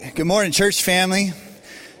Good morning, church family.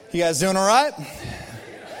 You guys doing all right?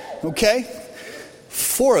 Okay.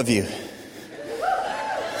 4 of you.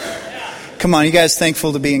 Come on, you guys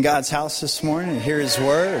thankful to be in God's house this morning and hear His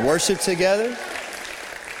word, worship together?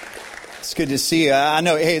 It's good to see you. I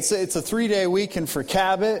know, hey, it's a 3-day weekend for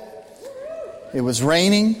Cabot. It was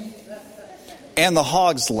raining and the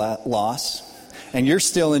Hogs lost. And you're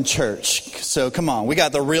still in church. So come on, we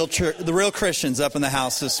got the real Christians up in the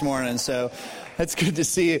house this morning. So it's good to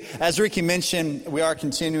see you. As Ricky mentioned, we are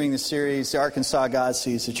continuing the series, The Arkansas God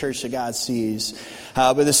Sees, the church that God sees.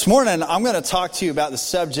 But this morning, I'm going to talk to you about the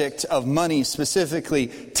subject of money, specifically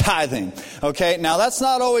tithing. Okay, now that's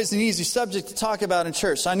not always an easy subject to talk about in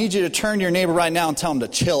church. So I need you to turn to your neighbor right now and tell them to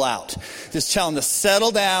chill out. Just tell them to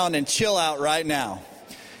settle down and chill out right now.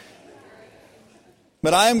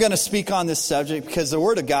 But I am going to speak on this subject because the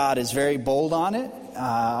Word of God is very bold on it.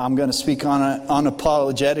 I'm going to speak on it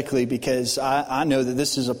unapologetically because I know that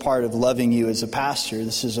this is a part of loving you as a pastor.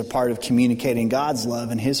 This is a part of communicating God's love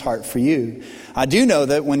and His heart for you. I do know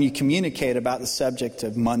that when you communicate about the subject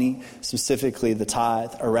of money, specifically the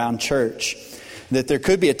tithe, around church, that there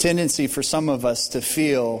could be a tendency for some of us to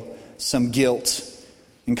feel some guilt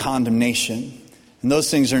and condemnation. And those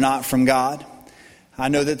things are not from God. I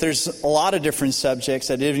know that there's a lot of different subjects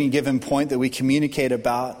at any given point that we communicate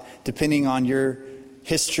about, depending on your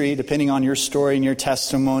history, depending on your story and your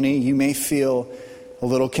testimony. You may feel a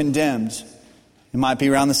little condemned. It might be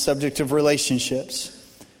around the subject of relationships.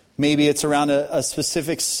 Maybe it's around a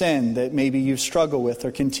specific sin that maybe you struggle with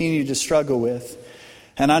or continue to struggle with.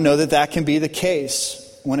 And I know that that can be the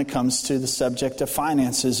case when it comes to the subject of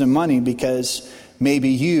finances and money, because maybe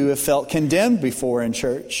you have felt condemned before in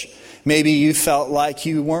church. Maybe you felt like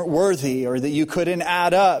you weren't worthy or that you couldn't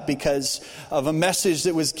add up because of a message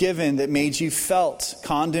that was given that made you felt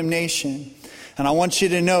condemnation. And I want you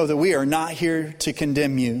to know that we are not here to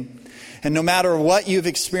condemn you. And no matter what you've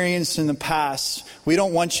experienced in the past, we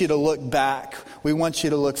don't want you to look back. We want you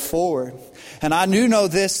to look forward. And I do know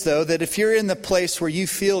this, though, that if you're in the place where you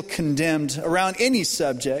feel condemned around any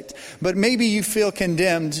subject, but maybe you feel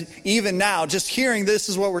condemned even now, just hearing this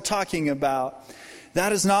is what we're talking about,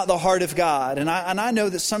 that is not the heart of God. And I know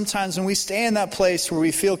that sometimes when we stay in that place where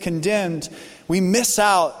we feel condemned, we miss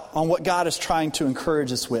out on what God is trying to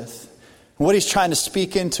encourage us with, what He's trying to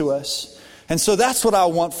speak into us. And so that's what I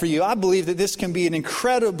want for you. I believe that this can be an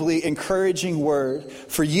incredibly encouraging word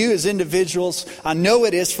for you as individuals. I know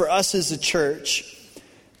it is for us as a church.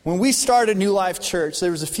 When we started New Life Church,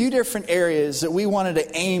 there was a few different areas that we wanted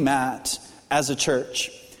to aim at as a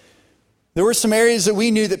church. There were some areas that we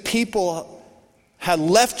knew that people had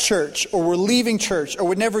left church or were leaving church or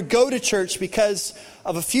would never go to church because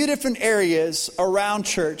of a few different areas around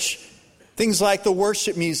church. Things like the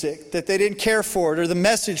worship music, that they didn't care for it, or the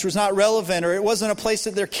message was not relevant, or it wasn't a place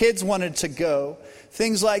that their kids wanted to go.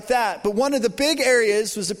 Things like that. But one of the big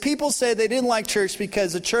areas was that people said they didn't like church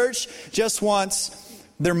because the church just wants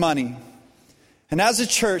their money. And as a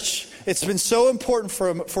church, it's been so important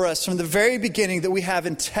for us from the very beginning that we have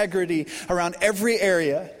integrity around every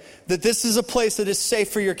area. That this is a place that is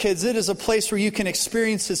safe for your kids. It is a place where you can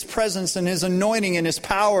experience His presence and His anointing and His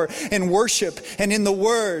power in worship and in the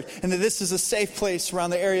Word. And that this is a safe place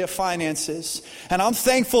around the area of finances. And I'm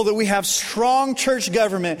thankful that we have strong church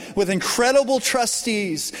government with incredible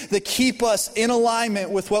trustees that keep us in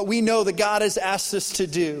alignment with what we know that God has asked us to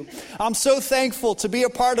do. I'm so thankful to be a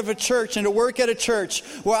part of a church and to work at a church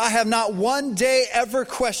where I have not one day ever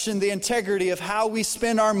questioned the integrity of how we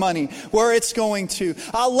spend our money, where it's going to.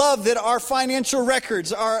 I love that our financial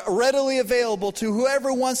records are readily available to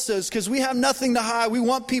whoever wants those, because we have nothing to hide. We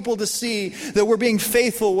want people to see that we're being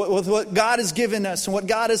faithful with what God has given us and what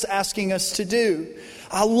God is asking us to do.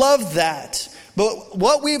 I love that. But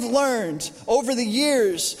what we've learned over the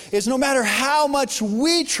years is no matter how much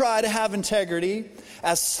we try to have integrity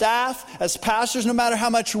as staff, as pastors, no matter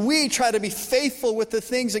how much we try to be faithful with the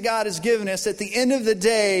things that God has given us, at the end of the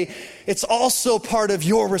day, it's also part of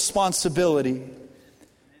your responsibility.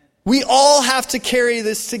 We all have to carry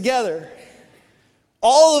this together.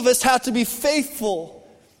 All of us have to be faithful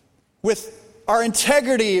with our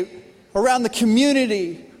integrity around the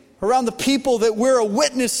community, around the people that we're a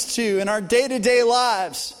witness to in our day-to-day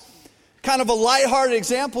lives. Kind of a lighthearted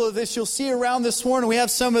example of this you'll see around this morning. We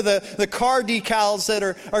have some of the car decals that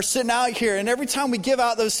are sitting out here. And every time we give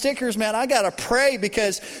out those stickers, man, I got to pray,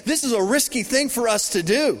 because this is a risky thing for us to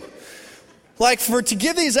do. Like, to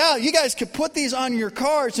give these out, you guys could put these on your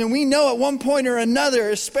cars, and we know at one point or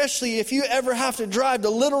another, especially if you ever have to drive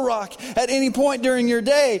to Little Rock at any point during your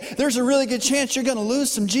day, there's a really good chance you're going to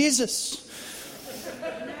lose some Jesus.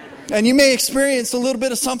 And you may experience a little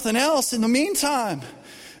bit of something else in the meantime.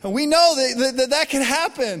 And we know that can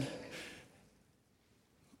happen.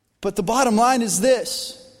 But the bottom line is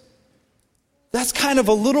this. That's kind of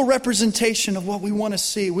a little representation of what we want to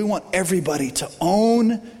see. We want everybody to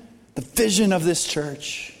own the vision of this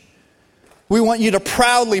church. We want you to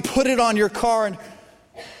proudly put it on your car, and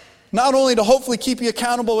not only to hopefully keep you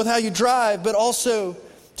accountable with how you drive, but also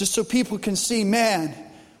just so people can see, man,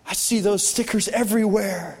 I see those stickers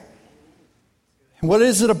everywhere. And what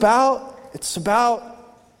is it about? It's about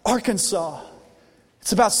Arkansas.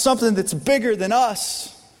 It's about something that's bigger than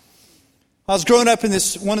us. I was growing up in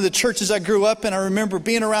one of the churches I grew up in. I remember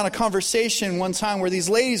being around a conversation one time where these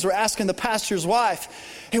ladies were asking the pastor's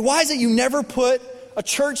wife, hey, why is it you never put a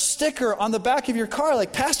church sticker on the back of your car?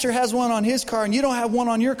 Like, pastor has one on his car and you don't have one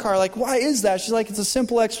on your car. Like, why is that? She's like, it's a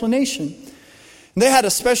simple explanation. And they had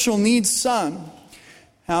a special needs son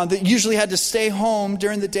that usually had to stay home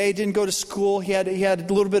during the day, didn't go to school. He had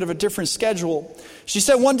a little bit of a different schedule. She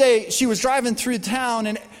said one day she was driving through town,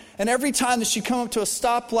 and every time that she'd come up to a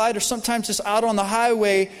stoplight or sometimes just out on the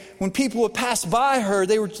highway, when people would pass by her,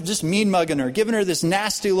 they were just mean mugging her, giving her this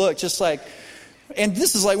nasty look, just like, and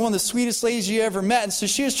this is like one of the sweetest ladies you ever met. And so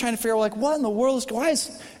she was trying to figure out, like, what in the world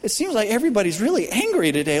it seems like everybody's really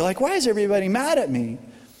angry today. Like, why is everybody mad at me?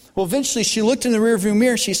 Well, eventually she looked in the rearview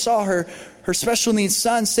mirror. She saw her special needs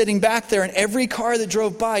son sitting back there, and every car that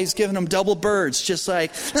drove by, he's giving them double birds, just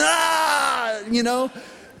like, you know.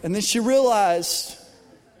 And then she realized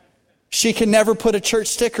she could never put a church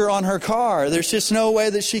sticker on her car. There's just no way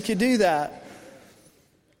that she could do that.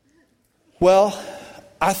 Well,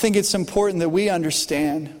 I think it's important that we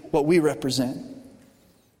understand what we represent.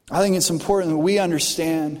 I think it's important that we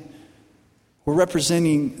understand we're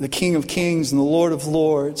representing the King of Kings and the Lord of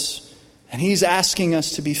Lords. And He's asking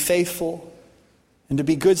us to be faithful and to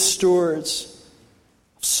be good stewards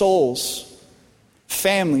of souls,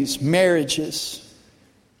 families, marriages,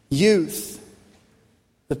 youth,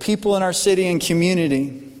 the people in our city and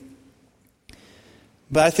community.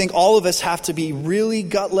 But I think all of us have to be really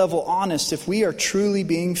gut level honest if we are truly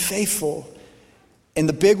being faithful in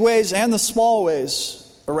the big ways and the small ways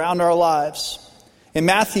around our lives. In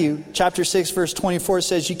Matthew chapter 6, verse 24, it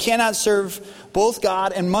says, you cannot serve both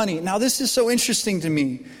God and money. Now, this is so interesting to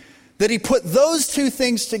me that He put those two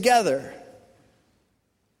things together.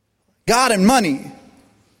 God and money.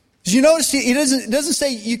 Did you notice it doesn't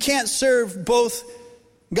say you can't serve both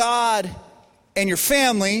God and your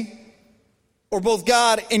family, or both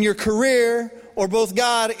God and your career, or both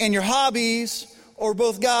God and your hobbies, or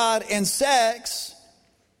both God and sex.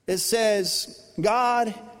 It says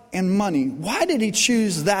God and money. Why did He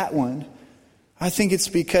choose that one? I think it's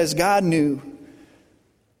because God knew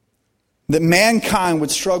that mankind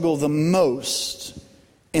would struggle the most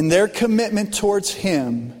in their commitment towards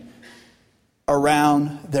Him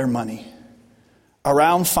around their money,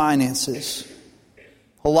 around finances.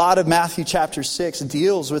 A lot of Matthew chapter 6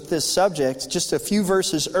 deals with this subject. Just a few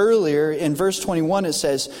verses earlier, in verse 21, it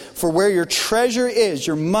says, for where your treasure is,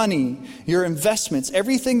 your money, your investments,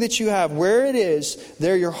 everything that you have, where it is,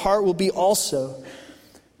 there your heart will be also.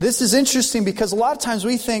 This is interesting because a lot of times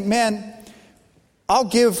we think, man, I'll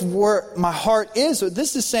give where my heart is. What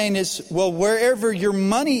this is saying is, well, wherever your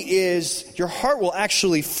money is, your heart will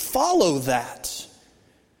actually follow that.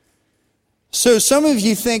 So some of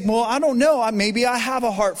you think, well, I don't know, maybe I have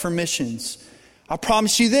a heart for missions. I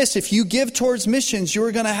promise you this, if you give towards missions,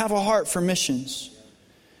 you're going to have a heart for missions.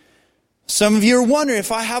 Some of you are wondering,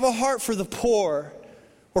 if I have a heart for the poor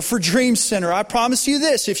or for Dream Center, I promise you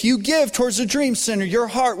this, if you give towards the Dream Center, your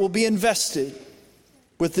heart will be invested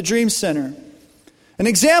with the Dream Center. An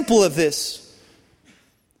example of this,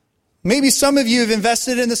 maybe some of you have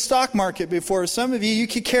invested in the stock market before. Some of you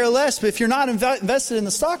could care less. But if you're not invested in the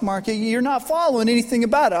stock market, you're not following anything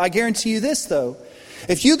about it. I guarantee you this, though.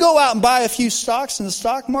 If you go out and buy a few stocks in the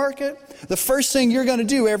stock market, the first thing you're going to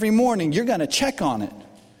do every morning, you're going to check on it.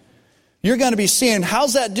 You're going to be seeing,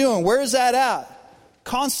 how's that doing? Where is that at?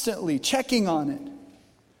 Constantly checking on it.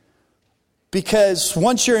 Because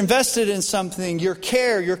once you're invested in something, your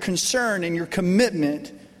care, your concern, and your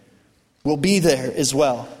commitment will be there as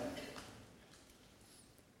well.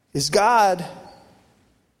 Is God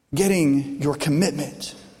getting your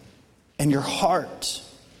commitment and your heart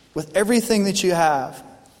with everything that you have?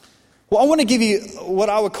 Well, I want to give you what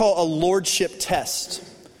I would call a lordship test.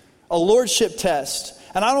 A lordship test.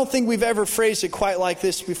 And I don't think we've ever phrased it quite like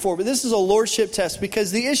this before, but this is a lordship test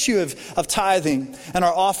because the issue of tithing and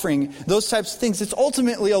our offering, those types of things, it's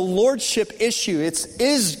ultimately a lordship issue.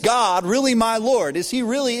 Is God really my Lord? Is he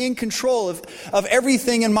really in control of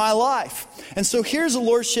everything in my life? And so here's a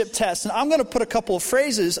lordship test. And I'm going to put a couple of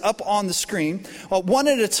phrases up on the screen, one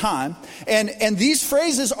at a time. And these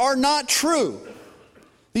phrases are not true.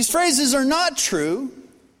 These phrases are not true.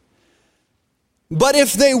 But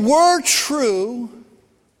if they were true,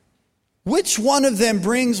 which one of them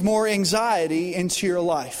brings more anxiety into your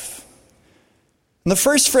life? And the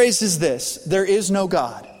first phrase is this: there is no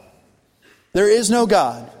God. There is no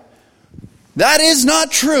God. That is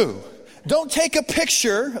not true. Don't take a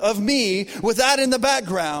picture of me with that in the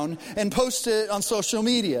background and post it on social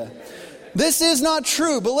media. This is not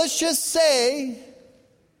true. But let's just say,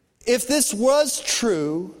 if this was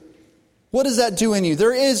true, what does that do in you?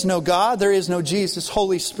 There is no God. There is no Jesus,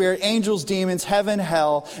 Holy Spirit, angels, demons, heaven,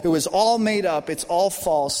 hell. It was all made up. It's all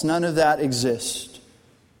false. None of that exists.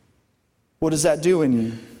 What does that do in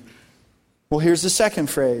you? Well, here's the second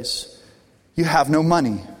phrase. You have no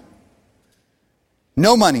money.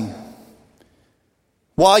 No money.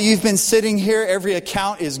 While you've been sitting here, every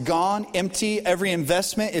account is gone, empty. Every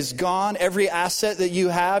investment is gone. Every asset that you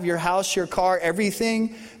have, your house, your car,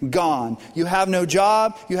 everything gone. You have no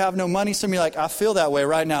job. You have no money. Some of you are like, I feel that way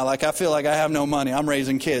right now. Like, I feel like I have no money. I'm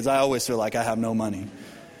raising kids. I always feel like I have no money.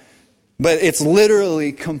 But it's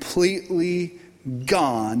literally completely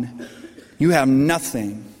gone. You have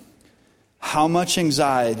nothing. How much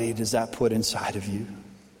anxiety does that put inside of you?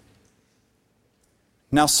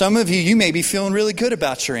 Now, some of you may be feeling really good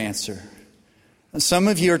about your answer. And some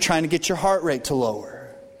of you are trying to get your heart rate to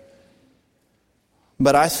lower.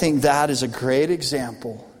 But I think that is a great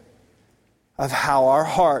example of how our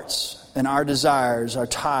hearts and our desires are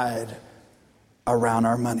tied around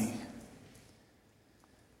our money.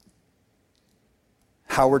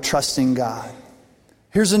 How we're trusting God.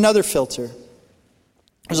 Here's another filter.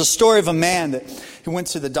 There's a story of a man that he went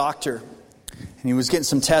to the doctor. And he was getting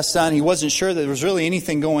some tests done. He wasn't sure that there was really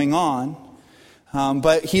anything going on.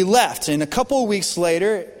 But he left. And a couple of weeks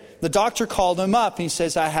later, the doctor called him up. And he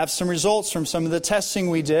says, I have some results from some of the testing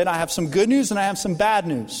we did. I have some good news and I have some bad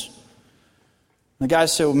news. And the guy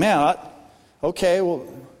said, well, man, okay, well,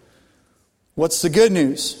 what's the good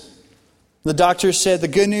news? The doctor said, the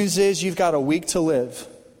good news is you've got a week to live.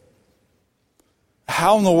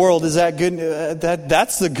 How in the world is that good?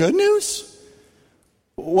 That's the good news?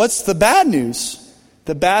 What's the bad news?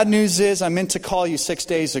 The bad news is I meant to call you 6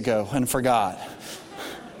 days ago and forgot.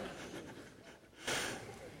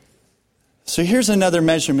 So here's another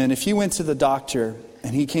measurement. If you went to the doctor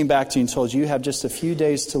and he came back to you and told you have just a few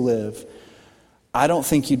days to live, I don't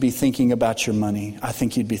think you'd be thinking about your money. I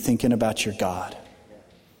think you'd be thinking about your God.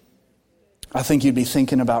 I think you'd be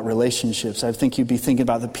thinking about relationships. I think you'd be thinking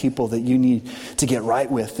about the people that you need to get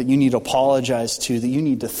right with, that you need to apologize to, that you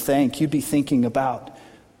need to thank. You'd be thinking about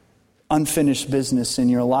unfinished business in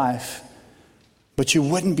your life. But you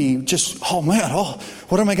wouldn't be just,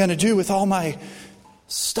 what am I going to do with all my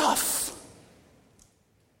stuff?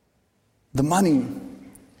 The money.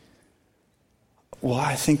 Well,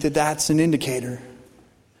 I think that that's an indicator.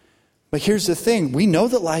 But here's the thing. We know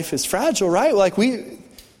that life is fragile, right?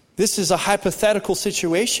 This is a hypothetical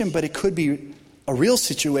situation, but it could be a real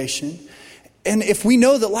situation. And if we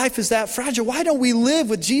know that life is that fragile, why don't we live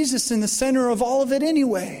with Jesus in the center of all of it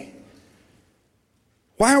anyway?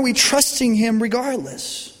 Why aren't we trusting him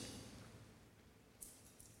regardless?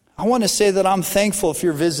 I want to say that I'm thankful if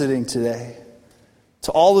you're visiting today.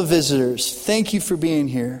 To all the visitors, thank you for being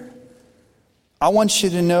here. I want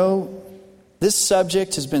you to know this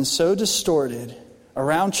subject has been so distorted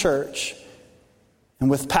around church and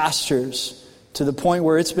with pastors to the point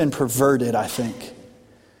where it's been perverted, I think.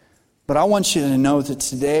 But I want you to know that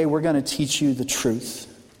today we're going to teach you the truth.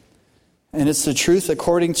 And it's the truth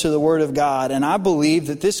according to the Word of God. And I believe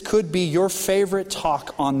that this could be your favorite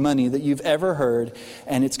talk on money that you've ever heard.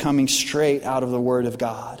 And it's coming straight out of the Word of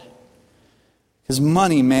God. Because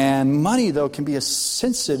money, though, can be a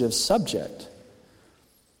sensitive subject.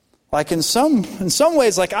 Like in some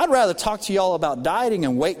ways, like I'd rather talk to y'all about dieting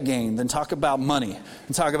and weight gain than talk about money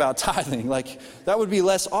and talk about tithing. Like that would be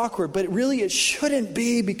less awkward. But really it shouldn't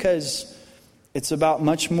be, because it's about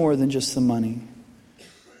much more than just the money.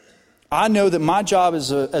 I know that my job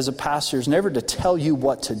as a pastor is never to tell you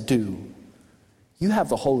what to do. You have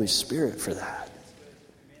the Holy Spirit for that.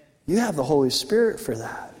 You have the Holy Spirit for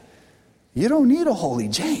that. You don't need a Holy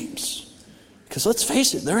James. Because let's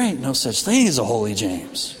face it, there ain't no such thing as a Holy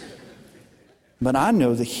James. But I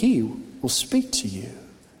know that he will speak to you.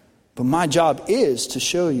 But my job is to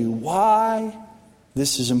show you why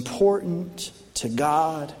This is important to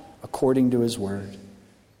God according to his word.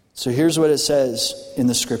 So here's what it says in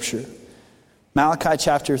the scripture. Malachi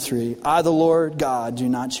chapter 3. I, the Lord God, do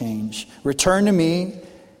not change. Return to me,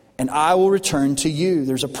 and I will return to you.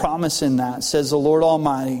 There's a promise in that, says the Lord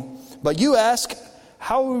Almighty. But you ask,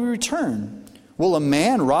 how will we return? Will a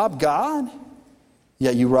man rob God?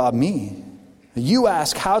 Yet you rob me. You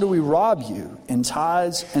ask, how do we rob you? In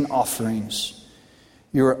tithes and offerings.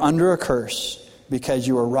 You are under a curse because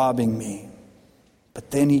you are robbing me.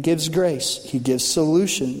 But then he gives grace. He gives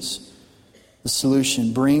solutions. The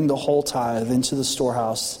solution, bring the whole tithe into the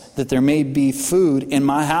storehouse, that there may be food in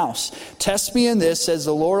my house. Test me in this, says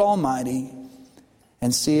the Lord Almighty,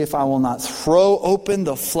 and see if I will not throw open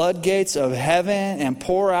the floodgates of heaven and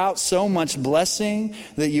pour out so much blessing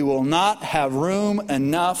that you will not have room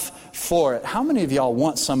enough for it. How many of y'all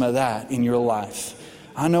want some of that in your life?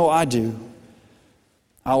 I know I do.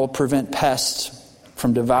 I will prevent pests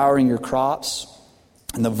from devouring your crops,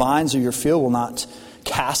 and the vines of your field will not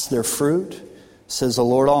cast their fruit, says the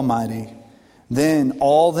Lord Almighty. Then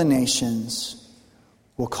all the nations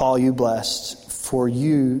will call you blessed, for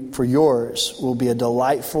yours will be a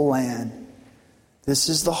delightful land. This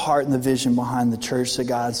is the heart and the vision behind the church that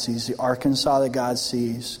God sees, the Arkansas that God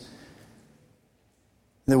sees.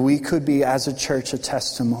 That we could be, as a church, a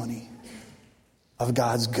testimony of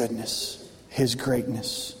God's goodness, his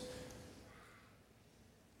greatness,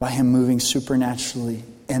 by him moving supernaturally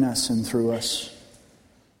in us and through us.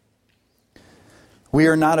 We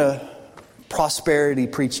are not a prosperity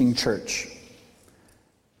preaching church.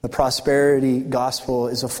 The prosperity gospel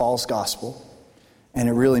is a false gospel, and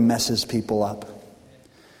it really messes people up.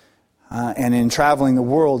 And in traveling the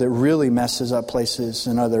world, it really messes up places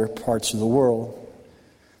in other parts of the world.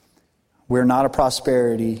 We're not a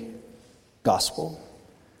prosperity gospel,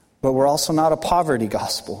 but we're also not a poverty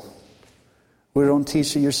gospel. We don't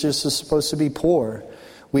teach that you're just supposed to be poor.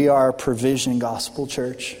 We are a provision gospel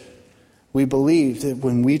church. We believe that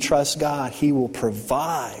when we trust God, he will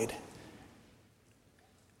provide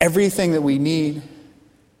everything that we need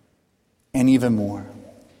and even more.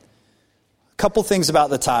 A couple things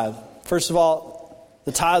about the tithe. First of all,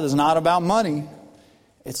 the tithe is not about money.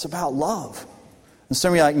 It's about love. And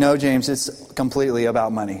some of you are like, no, James, it's completely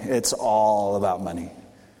about money. It's all about money.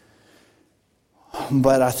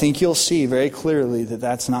 But I think you'll see very clearly that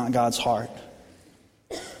that's not God's heart.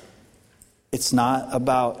 It's not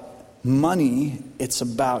about money. It's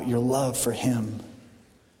about your love for him.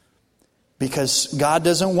 Because God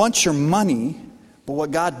doesn't want your money, but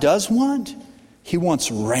what God does want, he wants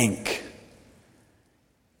rank.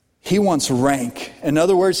 He wants rank. In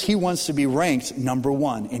other words, he wants to be ranked number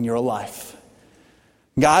one in your life.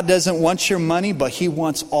 God doesn't want your money, but he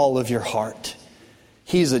wants all of your heart.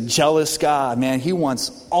 He's a jealous God, man. He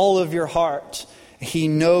wants all of your heart. He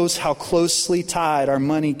knows how closely tied our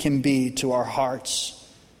money can be to our hearts.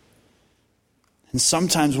 And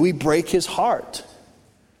sometimes we break his heart.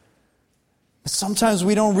 But sometimes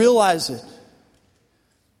we don't realize it.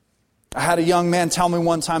 I had a young man tell me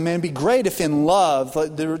one time, man, it'd be great if in love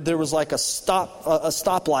there was like a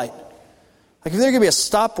stoplight. Like if there could be a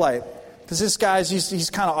stoplight. Because this guy's, he's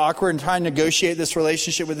kind of awkward and trying to negotiate this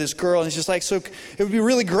relationship with this girl. And he's just like, so it would be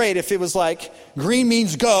really great if it was like green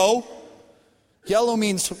means go, yellow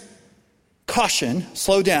means caution,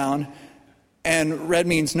 slow down, and red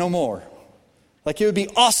means no more. Like it would be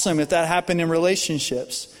awesome if that happened in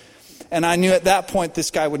relationships. And I knew at that point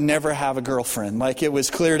this guy would never have a girlfriend. Like it was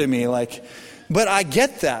clear to me. But I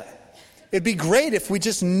get that. It'd be great if we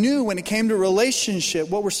just knew when it came to relationship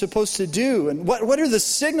what we're supposed to do. And what are the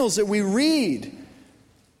signals that we read?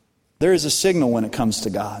 There is a signal when it comes to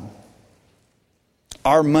God.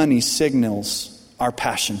 Our money signals our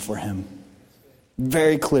passion for him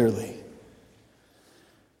very clearly.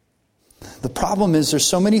 The problem is there's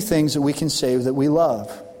so many things that we can say that we love.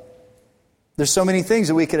 There's so many things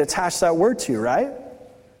that we could attach that word to, right?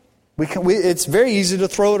 It's very easy to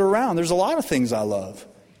throw it around. There's a lot of things I love.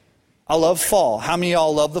 I love fall. How many of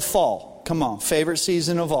y'all love the fall? Come on. Favorite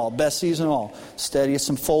season of all. Best season of all. Study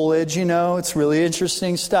some foliage, It's really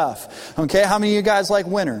interesting stuff. Okay, how many of you guys like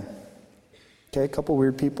winter? Okay, a couple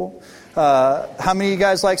weird people. How many of you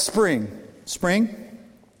guys like spring? Spring?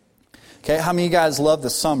 Okay, how many of you guys love the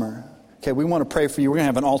summer? Okay, we want to pray for you. We're going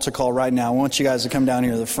to have an altar call right now. I want you guys to come down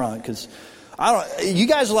here to the front because you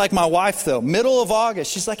guys are like my wife, though. Middle of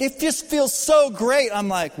August, she's like, it just feels so great. I'm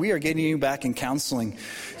like, we are getting you back in counseling.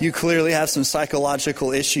 You clearly have some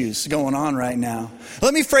psychological issues going on right now.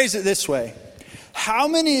 Let me phrase it this way. How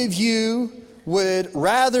many of you would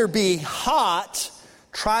rather be hot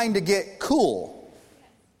trying to get cool?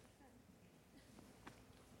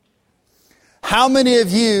 How many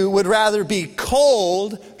of you would rather be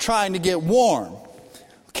cold trying to get warm?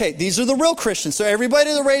 Okay, these are the real Christians. So everybody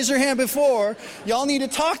that raised their hand before, y'all need to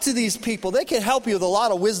talk to these people. They can help you with a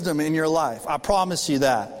lot of wisdom in your life. I promise you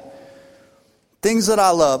that. Things that I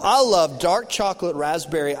love. I love dark chocolate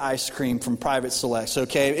raspberry ice cream from Private Selects,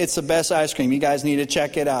 okay? It's the best ice cream. You guys need to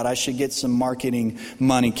check it out. I should get some marketing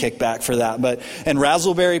money kickback for that. And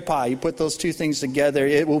raspberry pie, you put those two things together,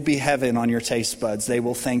 it will be heaven on your taste buds. They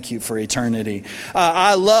will thank you for eternity.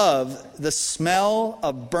 I love the smell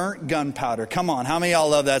of burnt gunpowder. Come on, how many of y'all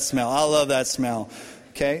love that smell? I love that smell,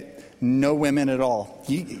 okay? No women at all.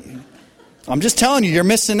 I'm just telling you, you're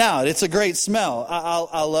missing out. It's a great smell.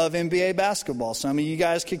 I love NBA basketball. Some of you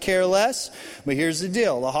guys could care less, but here's the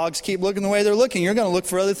deal. The Hogs keep looking the way they're looking. You're going to look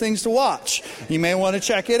for other things to watch. You may want to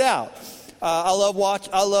check it out. I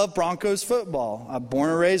love Broncos football. I'm born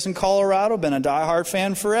and raised in Colorado, been a diehard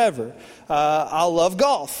fan forever. I love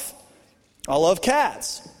golf. I love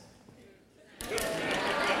cats.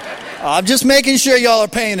 I'm just making sure y'all are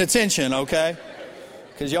paying attention, okay?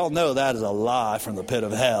 Because y'all know that is a lie from the pit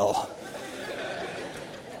of hell.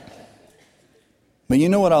 But you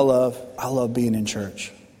know what I love? I love being in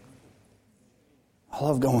church. I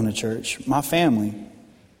love going to church. My family,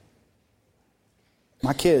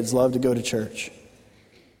 my kids love to go to church.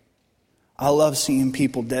 I love seeing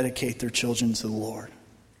people dedicate their children to the Lord.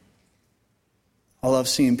 I love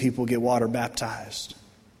seeing people get water baptized.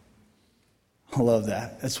 I love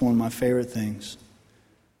that. That's one of my favorite things.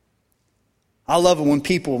 I love it when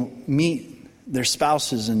people meet their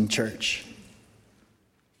spouses in church.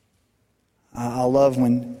 I love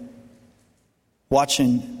when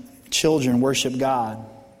watching children worship God.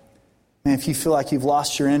 Man, if you feel like you've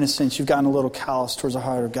lost your innocence, you've gotten a little callous towards the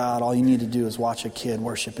heart of God, all you need to do is watch a kid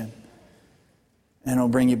worship Him. And it'll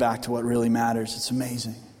bring you back to what really matters. It's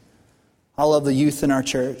amazing. I love the youth in our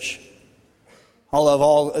church. I love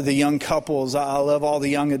all the young couples. I love all the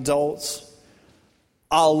young adults.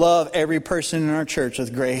 I love every person in our church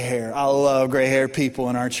with gray hair. I love gray hair people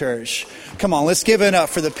in our church. Come on, let's give it up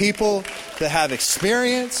for the people that have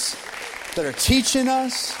experience, that are teaching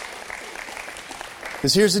us.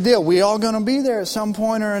 Because here's the deal. We're all going to be there at some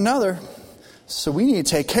point or another. So we need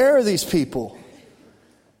to take care of these people.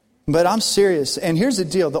 But I'm serious. And here's the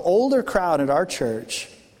deal. The older crowd at our church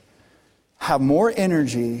have more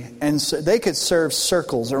energy. And so they could serve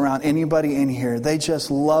circles around anybody in here. They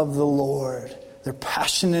just love the Lord. They're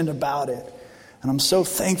passionate about it. And I'm so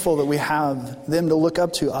thankful that we have them to look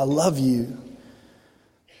up to. I love you.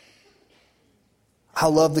 I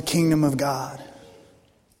love the kingdom of God.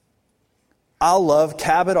 I love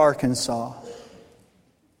Cabot, Arkansas.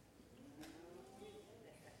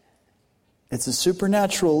 It's a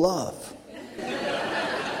supernatural love.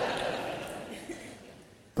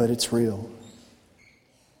 But it's real.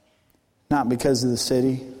 Not because of the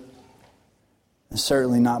city. And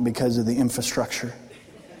certainly not because of the infrastructure.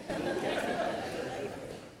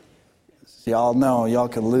 Y'all know, y'all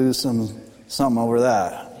could lose something over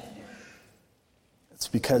that. It's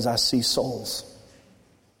because I see souls.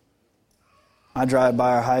 I drive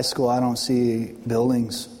by our high school, I don't see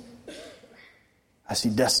buildings. I see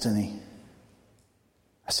destiny.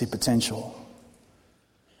 I see potential.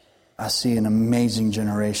 I see an amazing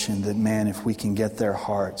generation that, man, if we can get their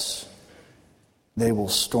hearts, they will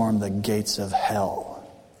storm the gates of hell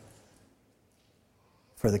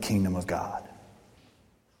for the kingdom of God.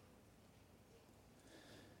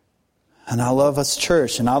 And I love us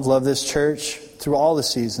church, and I've loved this church through all the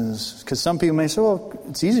seasons. Because some people may say, well,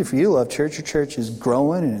 it's easy for you to love church. Your church is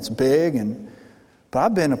growing and it's big. But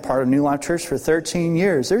I've been a part of New Life Church for 13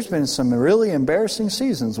 years. There's been some really embarrassing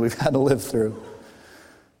seasons we've had to live through.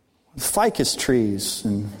 Ficus trees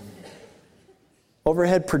and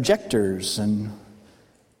overhead projectors. And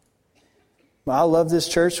I love this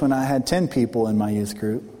church when I had 10 people in my youth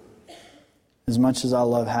group, as much as I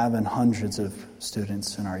love having hundreds of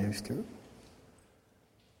students in our youth group.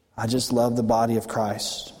 I just love the body of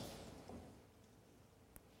Christ.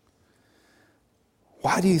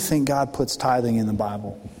 Why do you think God puts tithing in the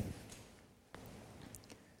Bible?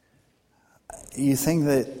 You think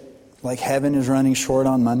that like heaven is running short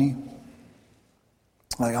on money?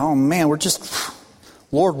 Like, oh man,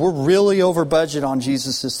 Lord, we're really over budget on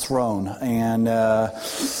Jesus' throne. And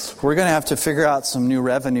we're going to have to figure out some new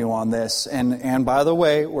revenue on this. And by the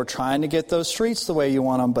way, we're trying to get those streets the way you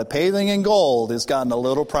want them. But paving in gold has gotten a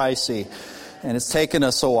little pricey. And it's taken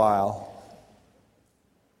us a while.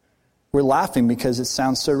 We're laughing because it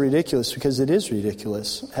sounds so ridiculous, because it is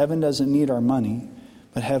ridiculous. Heaven doesn't need our money,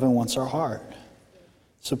 but heaven wants our heart.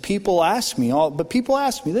 So people ask me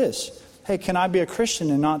this. Hey, can I be a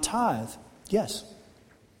Christian and not tithe? Yes.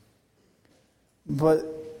 But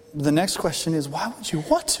the next question is, why would you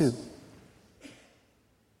want to?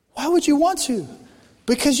 Why would you want to?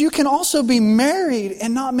 Because you can also be married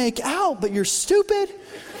and not make out, but you're stupid.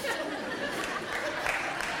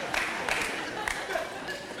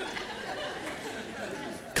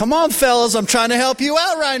 Come on, fellas, I'm trying to help you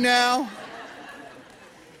out right now.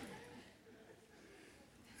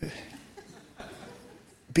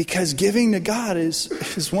 Because giving to God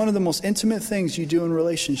is one of the most intimate things you do in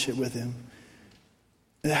relationship with Him.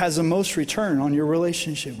 It has the most return on your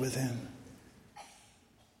relationship with Him.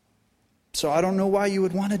 So I don't know why you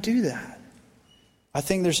would want to do that. I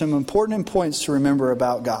think there's some important points to remember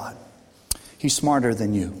about God. He's smarter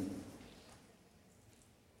than you.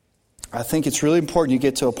 I think it's really important you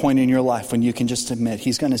get to a point in your life when you can just admit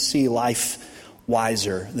He's going to see life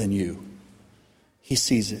wiser than you. He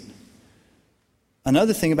sees it.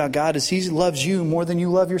 Another thing about God is He loves you more than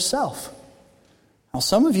you love yourself. Now,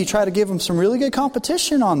 some of you try to give Him some really good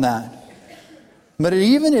competition on that. But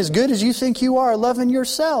even as good as you think you are loving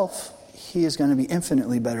yourself, He is going to be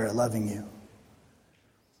infinitely better at loving you.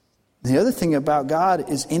 The other thing about God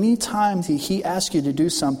is any time He asks you to do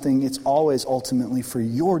something, it's always ultimately for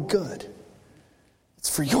your good.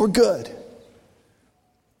 It's for your good.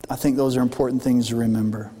 I think those are important things to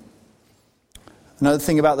remember. Another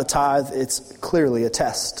thing about the tithe, it's clearly a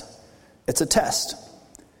test. It's a test.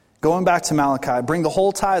 Going back to Malachi, bring the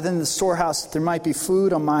whole tithe into the storehouse that there might be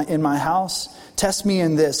food in my house. Test me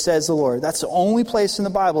in this, says the Lord. That's the only place in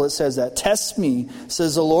the Bible that says that. Test me,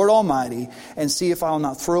 says the Lord Almighty, and see if I will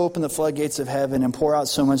not throw open the floodgates of heaven and pour out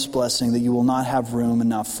so much blessing that you will not have room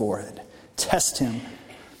enough for it. Test Him.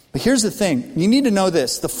 But here's the thing. You need to know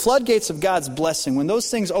this. The floodgates of God's blessing, when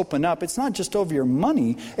those things open up, it's not just over your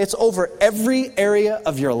money. It's over every area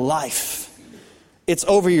of your life. It's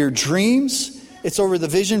over your dreams. It's over the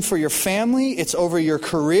vision for your family. It's over your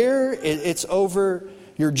career. It's over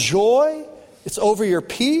your joy. It's over your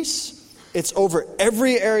peace. It's over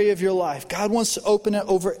every area of your life. God wants to open it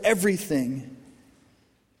over everything.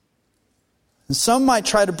 And some might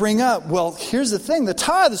try to bring up, well, here's the thing. The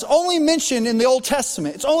tithe is only mentioned in the Old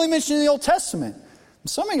Testament. It's only mentioned in the Old Testament. And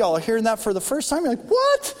some of y'all are hearing that for the first time. You're like,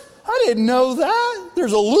 what? I didn't know that.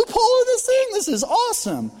 There's a loophole in this thing? This is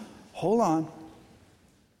awesome. Hold on.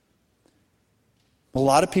 A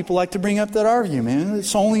lot of people like to bring up that argument.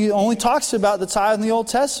 It's only talks about the tithe in the Old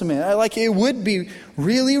Testament. It would be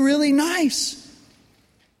really, really nice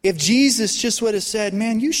if Jesus just would have said,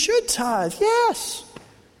 man, you should tithe. Yes.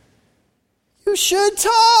 You should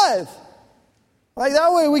tithe. Like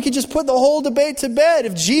that way we could just put the whole debate to bed.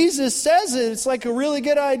 If Jesus says it, it's like a really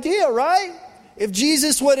good idea, right? If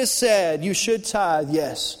Jesus would have said, you should tithe,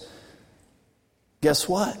 yes. Guess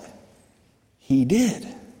what? He did.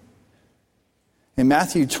 In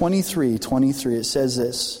Matthew 23:23, it says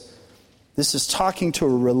this. This is talking to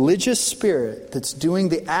a religious spirit that's doing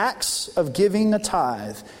the acts of giving a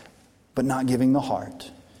tithe, but not giving the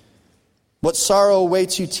heart. What sorrow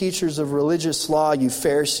awaits you, teachers of religious law, you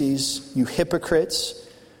Pharisees, you hypocrites!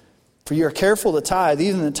 For you are careful to tithe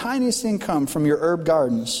even the tiniest income from your herb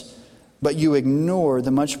gardens, but you ignore the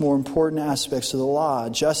much more important aspects of the law,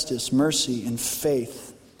 justice, mercy, and faith.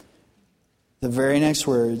 The very next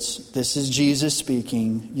words, this is Jesus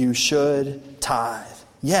speaking, you should tithe.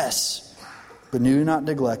 Yes, but do not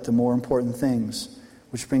neglect the more important things,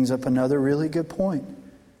 which brings up another really good point.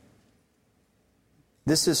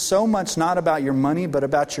 This is so much not about your money, but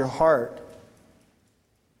about your heart.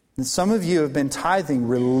 And some of you have been tithing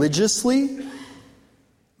religiously,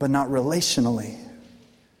 but not relationally.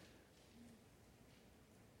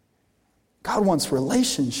 God wants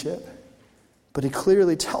relationship, but He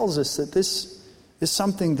clearly tells us that this is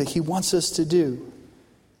something that He wants us to do.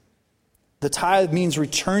 The tithe means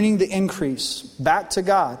returning the increase back to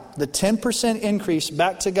God, the 10% increase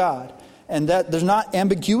back to God. And that there's not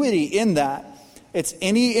ambiguity in that. It's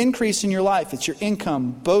any increase in your life. It's your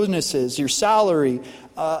income, bonuses, your salary,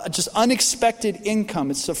 just unexpected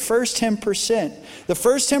income. It's the first 10%. The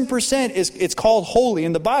first 10% it's called holy.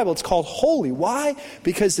 In the Bible, it's called holy. Why?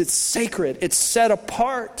 Because it's sacred. It's set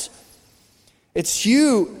apart. It's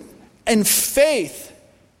you in faith,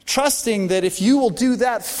 trusting that if you will do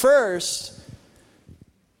that first,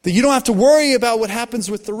 that you don't have to worry about what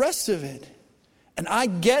happens with the rest of it. And I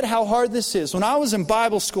get how hard this is. When I was in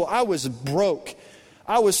Bible school, I was broke.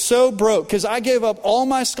 I was so broke because I gave up all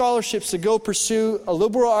my scholarships to go pursue a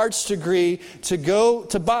liberal arts degree, to go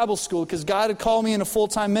to Bible school because God had called me in a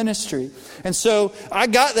full-time ministry. And so I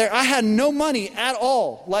got there. I had no money at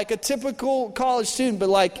all, like a typical college student, but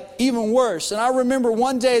like even worse. And I remember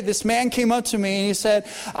one day this man came up to me and he said,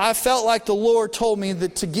 I felt like the Lord told me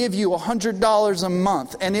that to give you $100 a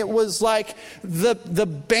month. And it was like the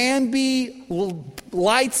Bambi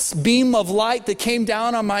lights, beam of light that came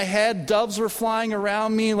down on my head. Doves were flying around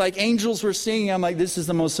me, like angels were singing. I'm like, this is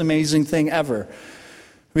the most amazing thing ever.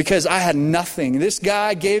 Because I had nothing. This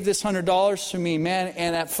guy gave this $100 to me, man.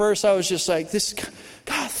 And at first I was just like,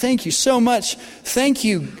 God, thank you so much. Thank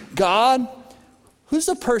you, God. Who's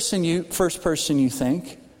the first person you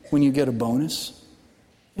think when you get a bonus?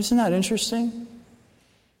 Isn't that interesting?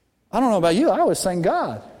 I don't know about you. I always thank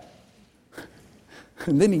God.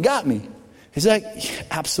 And then he got me. He's like,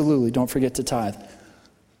 absolutely, don't forget to tithe.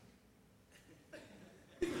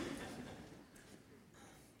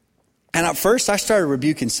 And at first I started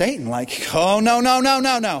rebuking Satan, like, oh,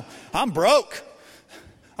 no. I'm broke.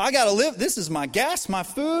 I got to live. This is my gas, my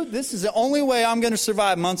food. This is the only way I'm going to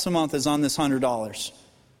survive months a month is on this $100.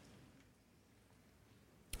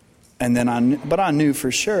 And then I knew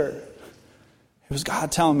for sure. It was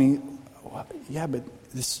God telling me, well, yeah, but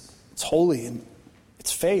it's holy and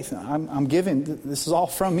it's faith. I'm giving. This is all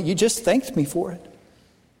from me. You just thanked me for it.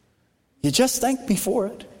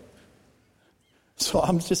 So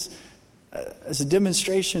I'm just, as a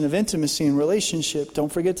demonstration of intimacy and relationship,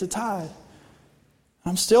 don't forget to tithe.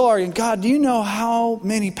 I'm still arguing, God, do you know how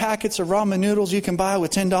many packets of ramen noodles you can buy with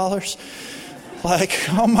 $10? Like,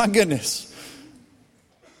 oh my goodness.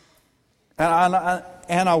 And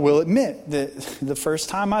I will admit that the first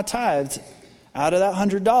time I tithed, out of that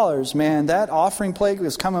 $100, man, that offering plate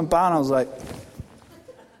was coming by and I was like,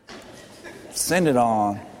 send it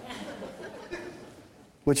on.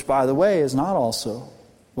 Which, by the way, is not also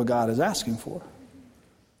what God is asking for.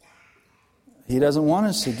 He doesn't want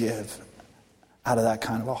us to give out of that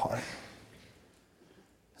kind of a heart.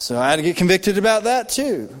 So I had to get convicted about that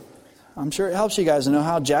too. I'm sure it helps you guys to know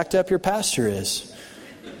how jacked up your pastor is.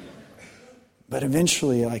 But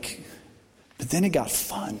eventually, but then it got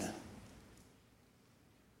fun.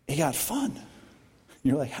 It got fun.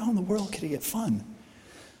 You're like, how in the world could it get fun?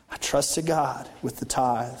 I trusted God with the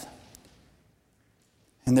tithe.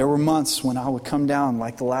 And there were months when I would come down,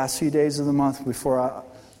 like the last few days of the month before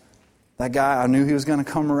that guy, I knew he was going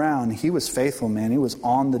to come around. He was faithful, man. He was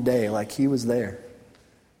on the day, like he was there.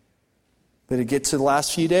 But it'd get to the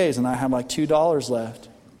last few days and I had like $2 left.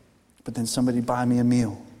 But then somebody buy me a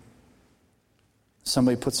meal.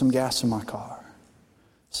 Somebody put some gas in my car.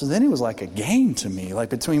 So then it was like a game to me. Like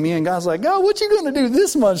between me and God, I was like, God, what you going to do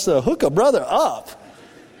this much to hook a brother up?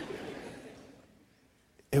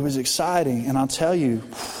 It was exciting. And I'll tell you,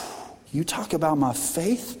 you talk about my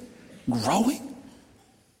faith growing.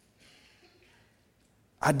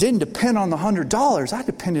 I didn't depend on the $100. I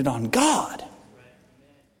depended on God.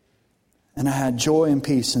 And I had joy and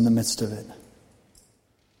peace in the midst of it.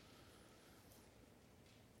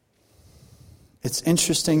 It's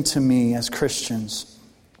interesting to me as Christians,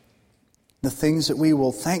 the things that we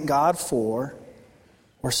will thank God for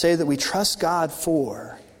or say that we trust God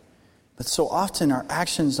for, but so often our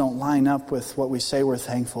actions don't line up with what we say we're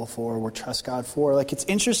thankful for or trust God for. Like, it's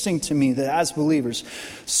interesting to me that as believers,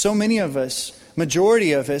 so many of us,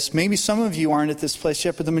 majority of us, maybe some of you aren't at this place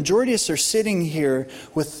yet, but the majority of us are sitting here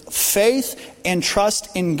with faith and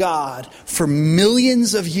trust in God for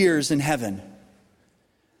millions of years in heaven.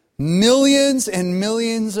 Millions and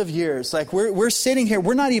millions of years. Like we're sitting here,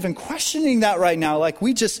 we're not even questioning that right now. Like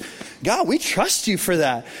God, we trust you for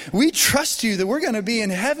that. We trust you that we're going to be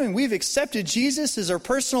in heaven. We've accepted Jesus as our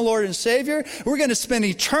personal Lord and Savior. We're going to spend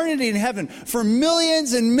eternity in heaven for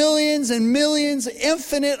millions and millions and millions,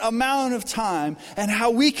 infinite amount of time, and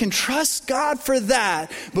how we can trust God for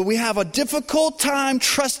that. But we have a difficult time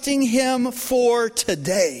trusting Him for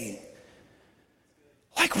today.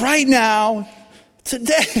 Like right now,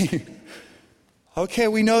 today. Okay,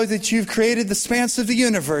 we know that you've created the expanse of the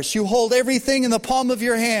universe. You hold everything in the palm of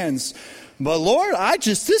your hands. But Lord,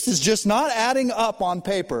 this is just not adding up on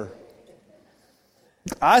paper.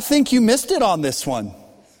 I think you missed it on this one.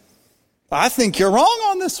 I think you're wrong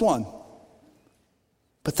on this one.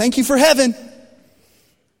 But thank you for heaven.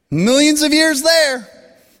 Millions of years there.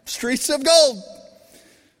 Streets of gold.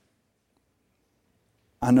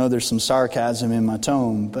 I know there's some sarcasm in my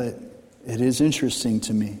tone, but it is interesting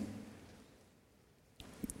to me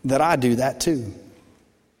that I do that too.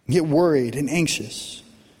 Get worried and anxious.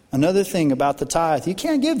 Another thing about the tithe, you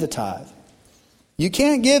can't give the tithe. You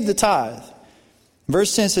can't give the tithe.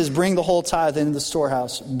 Verse 10 says, bring the whole tithe into the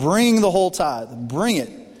storehouse. Bring the whole tithe. Bring it.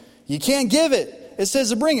 You can't give it. It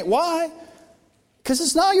says to bring it. Why? Because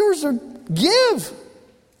it's not yours to give.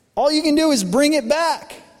 All you can do is bring it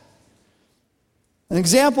back. An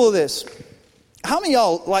example of this. How many of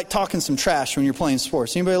y'all like talking some trash when you're playing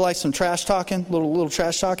sports? Anybody like some trash talking? Little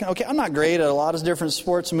trash talking? Okay, I'm not great at a lot of different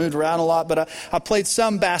sports. I moved around a lot, but I played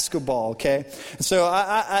some basketball, okay? So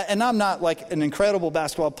I'm not like an incredible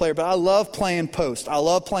basketball player, but I love playing post. I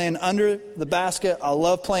love playing under the basket. I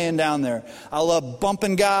love playing down there. I love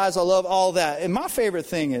bumping guys. I love all that. And my favorite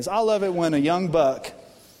thing is I love it when a young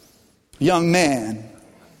man,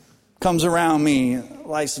 comes around me,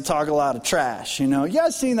 likes to talk a lot of trash. You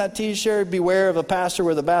guys seen that T-shirt, beware of a pastor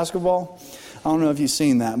with a basketball? I don't know if you've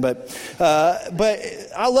seen that, but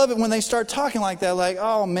I love it when they start talking like that, like,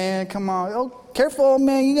 oh man, come on, oh, careful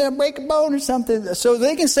man, you're going to break a bone or something. So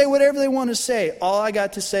they can say whatever they want to say. All I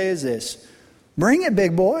got to say is this: bring it,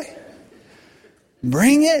 big boy.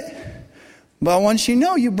 Bring it. But once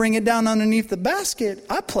you bring it down underneath the basket,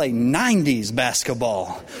 I play 90s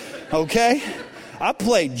basketball, okay? I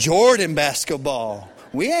play Jordan basketball.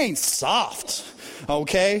 We ain't soft,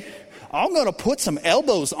 okay? I'm going to put some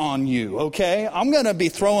elbows on you, okay? I'm going to be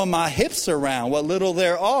throwing my hips around, what little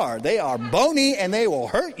there are. They are bony and they will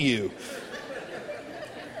hurt you.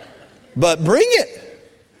 But bring it.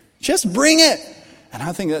 Just bring it. And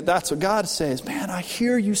I think that's what God says. Man, I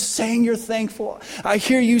hear you saying you're thankful. I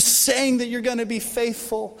hear you saying that you're going to be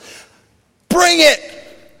faithful. Bring it.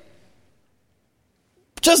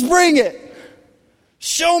 Just bring it.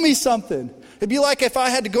 Show me something. It'd be like if I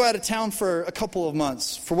had to go out of town for a couple of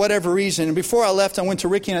months for whatever reason. And before I left, I went to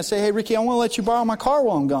Ricky and I said, hey, Ricky, I want to let you borrow my car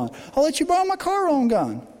while I'm gone. I'll let you borrow my car while I'm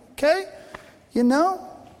gone. Okay?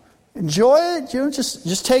 Enjoy it.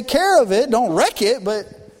 Just take care of it. Don't wreck it, but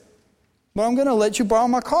I'm going to let you borrow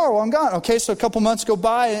my car while I'm gone. Okay, so a couple months go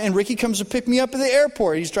by and Ricky comes to pick me up at the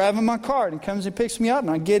airport. He's driving my car and he comes and picks me up and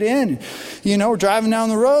I get in. We're driving down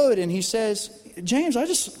the road and he says, James,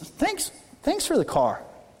 thanks for the car.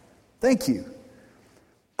 Thank you.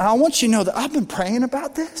 I want you to know that I've been praying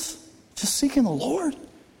about this, just seeking the Lord.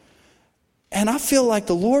 And I feel like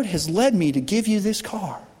the Lord has led me to give you this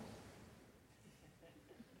car.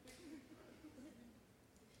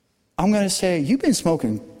 I'm going to say, you've been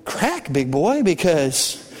smoking crack, big boy,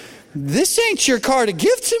 because this ain't your car to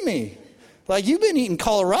give to me. Like you've been eating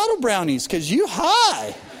Colorado brownies because you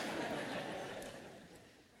high.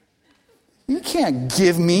 You can't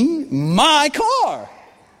give me my car.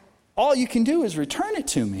 All you can do is return it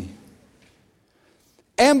to me.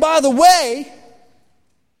 And by the way,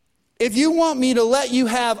 if you want me to let you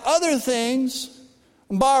have other things,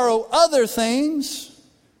 borrow other things,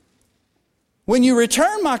 when you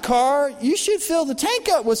return my car, you should fill the tank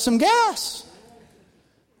up with some gas.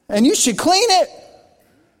 And you should clean it.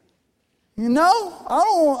 I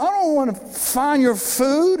don't want to find your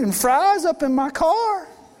food and fries up in my car.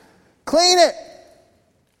 Clean it.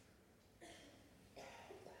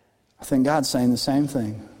 I think God's saying the same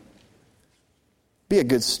thing. Be a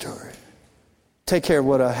good steward. Take care of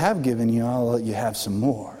what I have given you. I'll let you have some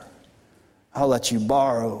more. I'll let you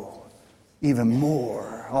borrow even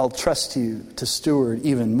more. I'll trust you to steward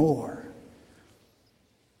even more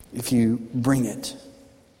if you bring it.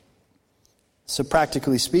 So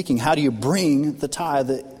practically speaking, how do you bring the tithe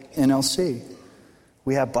at NLC?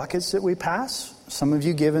 We have buckets that we pass. Some of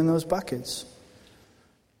you give in those buckets.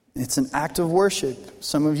 It's an act of worship.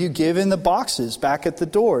 Some of you give in the boxes back at the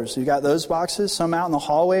doors. You got those boxes, some out in the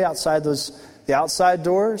hallway outside the outside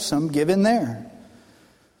doors, some give in there.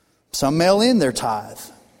 Some mail in their tithe.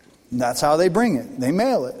 That's how they bring it. They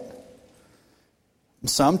mail it.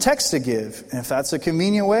 Some text to give. And if that's a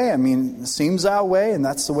convenient way, it seems that way, and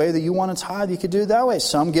that's the way that you want to tithe, you could do it that way.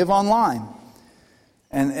 Some give online.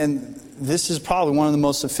 And this is probably one of the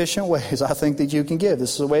most efficient ways I think that you can give.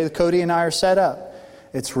 This is the way that Cody and I are set up.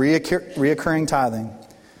 It's reoccurring tithing.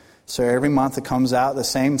 So every month it comes out at the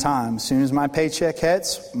same time. As soon as my paycheck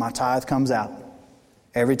hits, my tithe comes out.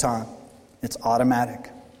 Every time. It's automatic.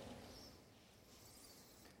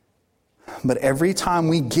 But every time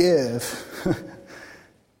we give,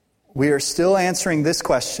 we are still answering this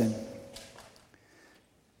question.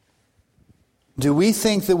 Do we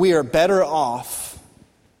think that we are better off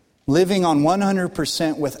living on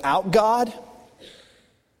 100% without God?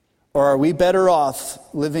 Or are we better off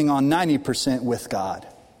living on 90% with God?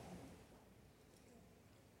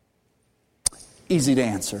 Easy to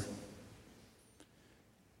answer.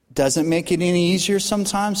 Doesn't make it any easier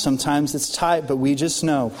sometimes. Sometimes it's tight, but we just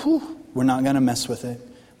know, we're not going to mess with it.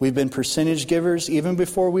 We've been percentage givers even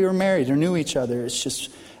before we were married or knew each other. It's just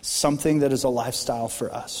something that is a lifestyle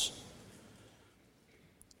for us.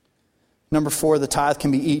 Number 4, the tithe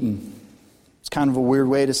can be eaten. It's kind of a weird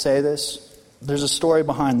way to say this. There's a story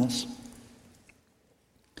behind this.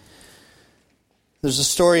 There's a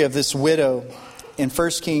story of this widow in 1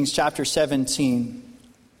 Kings chapter 17.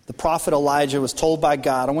 The prophet Elijah was told by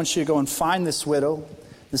God, I want you to go and find this widow,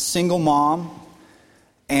 this single mom,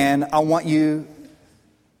 and I want you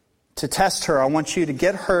to test her. I want you to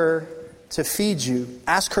get her to feed you.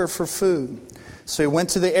 Ask her for food. So he went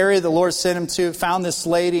to the area the Lord sent him to, found this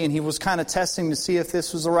lady, and he was kind of testing to see if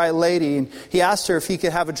this was the right lady. And he asked her if he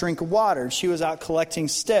could have a drink of water. She was out collecting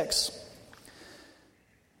sticks.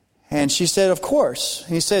 And she said, of course.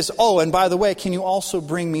 And he says, oh, and by the way, can you also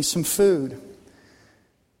bring me some food?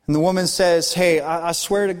 And the woman says, hey, I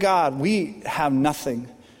swear to God, we have nothing.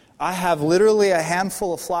 I have literally a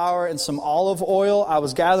handful of flour and some olive oil. I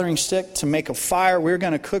was gathering stick to make a fire. We were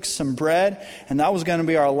going to cook some bread, and that was going to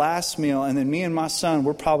be our last meal. And then me and my son,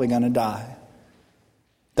 we're probably going to die.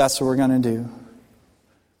 That's what we're going to do.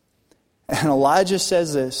 And Elijah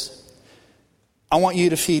says this, I want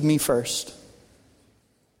you to feed me first.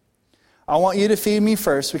 I want you to feed me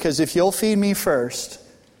first, because if you'll feed me first,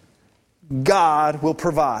 God will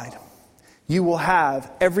provide. You will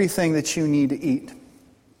have everything that you need to eat.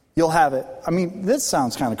 You'll have it. I mean, this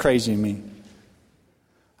sounds kind of crazy to me.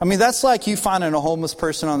 I mean, that's like you finding a homeless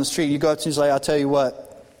person on the street. You go up to him and say, I'll tell you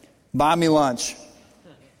what, buy me lunch.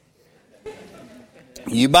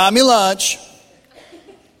 You buy me lunch,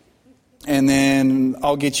 and then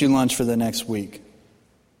I'll get you lunch for the next week.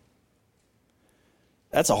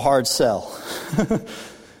 That's a hard sell.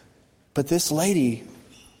 But this lady,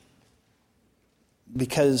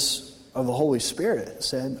 because of the Holy Spirit,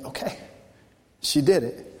 said, okay. She did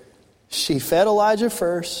it. She fed Elijah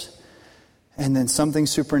first, and then something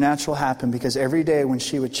supernatural happened, because every day when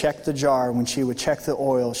she would check the jar, when she would check the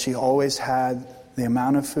oil, she always had the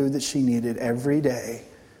amount of food that she needed every day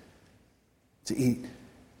to eat.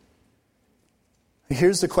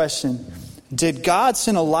 Here's the question. Did God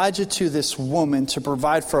send Elijah to this woman to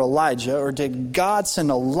provide for Elijah, or did God send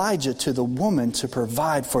Elijah to the woman to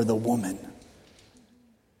provide for the woman?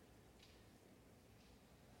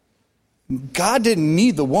 God didn't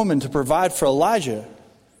need the woman to provide for Elijah,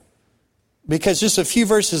 because just a few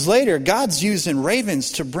verses later, God's using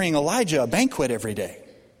ravens to bring Elijah a banquet every day.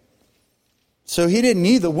 So he didn't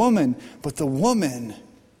need the woman, but the woman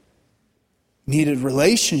needed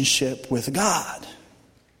relationship with God.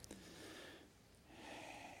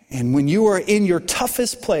 And when you are in your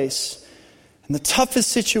toughest place, in the toughest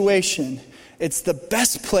situation, it's the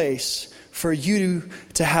best place for you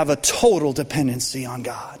to have a total dependency on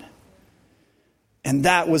God. And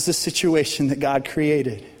that was the situation that God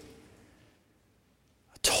created.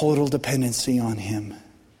 A total dependency on Him.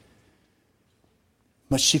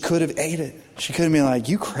 But she could have ate it. She could have been like,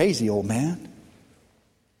 you crazy old man.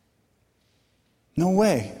 No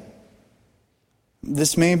way.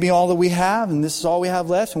 This may be all that we have, and this is all we have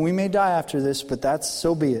left, and we may die after this, but that's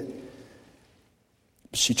so be it.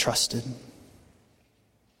 But she trusted.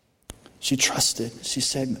 She trusted. She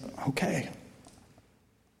said, okay,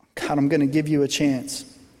 God, I'm going to give you a chance.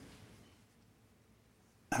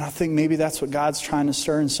 And I think maybe that's what God's trying to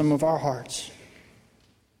stir in some of our hearts.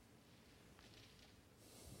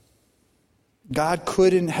 God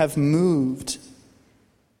couldn't have moved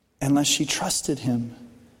unless she trusted Him.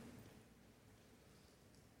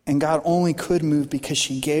 And God only could move because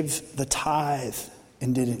she gave the tithe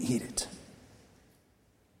and didn't eat it.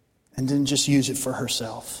 And didn't just use it for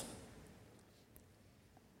herself.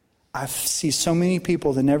 I see so many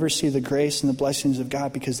people that never see the grace and the blessings of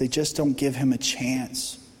God because they just don't give Him a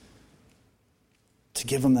chance to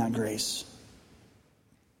give them that grace.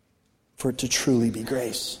 For it to truly be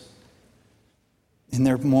grace in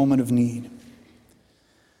their moment of need.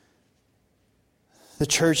 The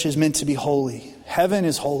church is meant to be holy. Heaven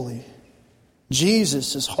is holy.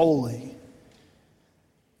 Jesus is holy.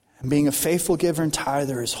 And being a faithful giver and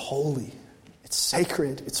tither is holy. It's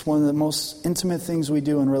sacred. It's one of the most intimate things we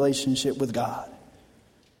do in relationship with God.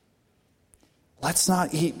 Let's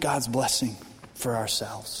not eat God's blessing for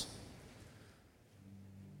ourselves.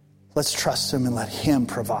 Let's trust Him and let Him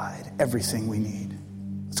provide everything we need.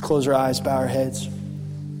 Let's close our eyes, bow our heads.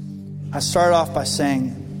 I start off by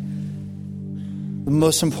saying the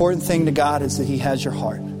most important thing to God is that He has your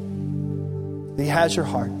heart. That He has your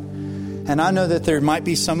heart. And I know that there might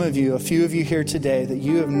be some of you, a few of you here today, that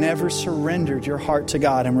you have never surrendered your heart to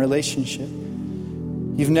God in relationship.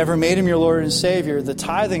 You've never made Him your Lord and Savior. The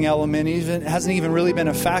tithing element hasn't even really been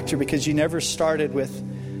a factor because you never started with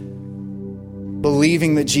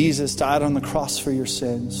believing that Jesus died on the cross for your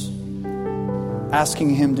sins.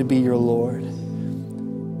 Asking Him to be your Lord.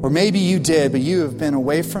 Or maybe you did, but you have been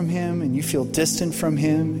away from Him and you feel distant from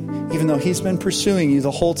Him, even though He's been pursuing you the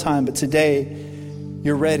whole time. But today,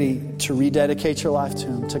 you're ready to rededicate your life to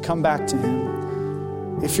Him, to come back to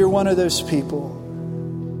Him. If you're one of those people,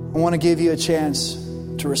 I want to give you a chance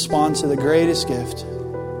to respond to the greatest gift,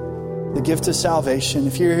 the gift of salvation.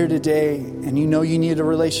 If you're here today and you know you need a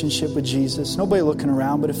relationship with Jesus, nobody looking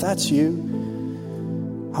around, but if that's you,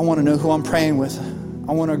 I want to know who I'm praying with.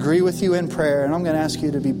 I want to agree with you in prayer, and I'm going to ask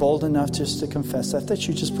you to be bold enough just to confess that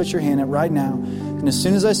you just put your hand up right now. And as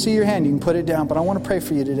soon as I see your hand, you can put it down. But I want to pray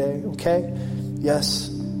for you today, okay? Yes.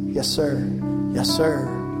 Yes, sir. Yes,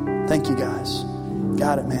 sir. Thank you, guys.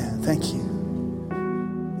 Got it, man. Thank you.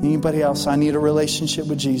 Anybody else? I need a relationship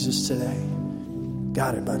with Jesus today.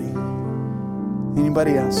 Got it, buddy.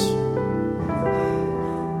 Anybody else?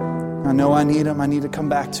 I know I need Him. I need to come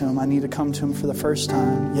back to Him. I need to come to Him for the first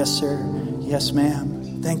time. Yes, sir. Yes, ma'am.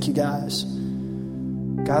 Thank you, guys.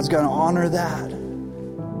 God's going to honor that.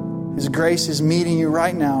 His grace is meeting you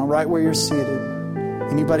right now, right where you're seated.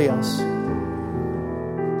 Anybody else?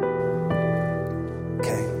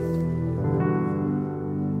 Okay.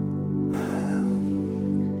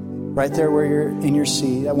 Right there where you're in your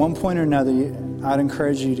seat. At one point or another, I'd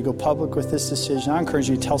encourage you to go public with this decision. I encourage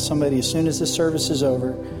you to tell somebody as soon as the service is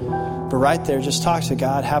over. But right there, just talk to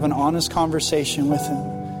God. Have an honest conversation with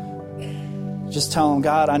Him. Just tell Him,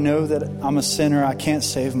 God, I know that I'm a sinner. I can't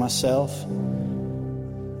save myself.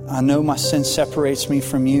 I know my sin separates me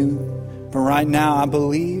from you. But right now, I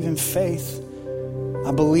believe in faith.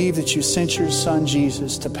 I believe that you sent your Son,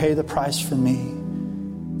 Jesus, to pay the price for me,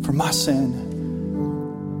 for my sin.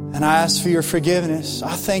 And I ask for your forgiveness.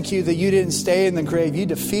 I thank you that you didn't stay in the grave. You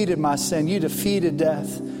defeated my sin. You defeated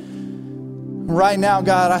death. Right now,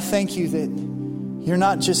 God, I thank you that you're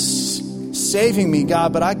not just saving me,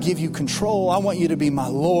 God, but I give you control. I want you to be my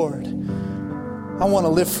Lord. I want to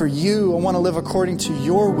live for you. I want to live according to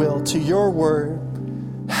your will, to your word.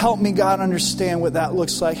 Help me, God, understand what that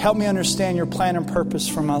looks like. Help me understand your plan and purpose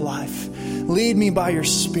for my life. Lead me by your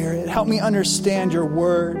Spirit. Help me understand your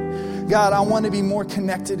word. God, I want to be more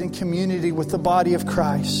connected in community with the body of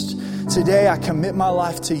Christ. Today, I commit my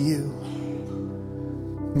life to you.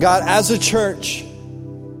 God, as a church,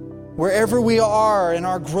 wherever we are in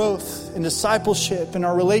our growth, in discipleship, in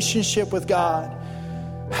our relationship with God,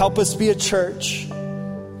 help us be a church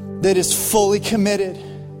that is fully committed.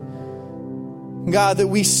 God, that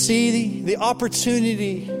we see the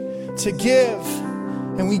opportunity to give,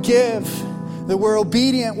 and we give, that we're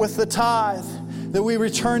obedient with the tithe, that we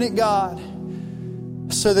return it, God,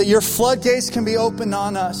 so that your floodgates can be opened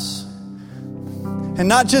on us. And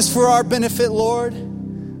not just for our benefit, Lord,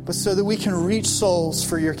 but so that we can reach souls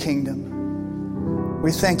for your kingdom.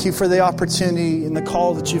 We thank you for the opportunity and the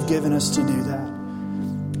call that you've given us to do that.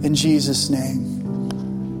 In Jesus'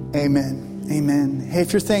 name, amen. Amen. Hey,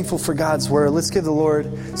 if you're thankful for God's word, let's give the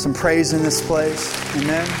Lord some praise in this place.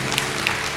 Amen.